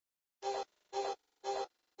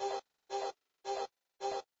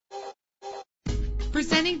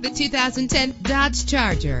Presenting the 2010 Dodge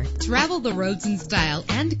Charger. Travel the roads in style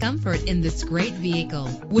and comfort in this great vehicle.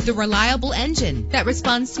 With a reliable engine that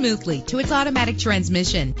responds smoothly to its automatic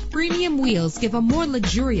transmission. Premium wheels give a more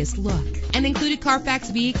luxurious look. An included Carfax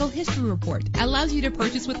Vehicle History Report allows you to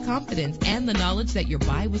purchase with confidence and the knowledge that your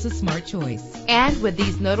buy was a smart choice. And with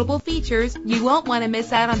these notable features, you won't want to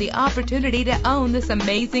miss out on the opportunity to own this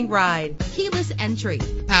amazing ride. Keyless entry,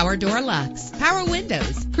 power door locks, power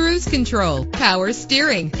windows, cruise control, power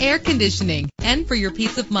steering, air conditioning. And for your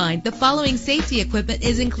peace of mind, the following safety equipment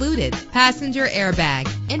is included: passenger airbag,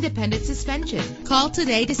 independent suspension. Call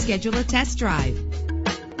today to schedule a test drive.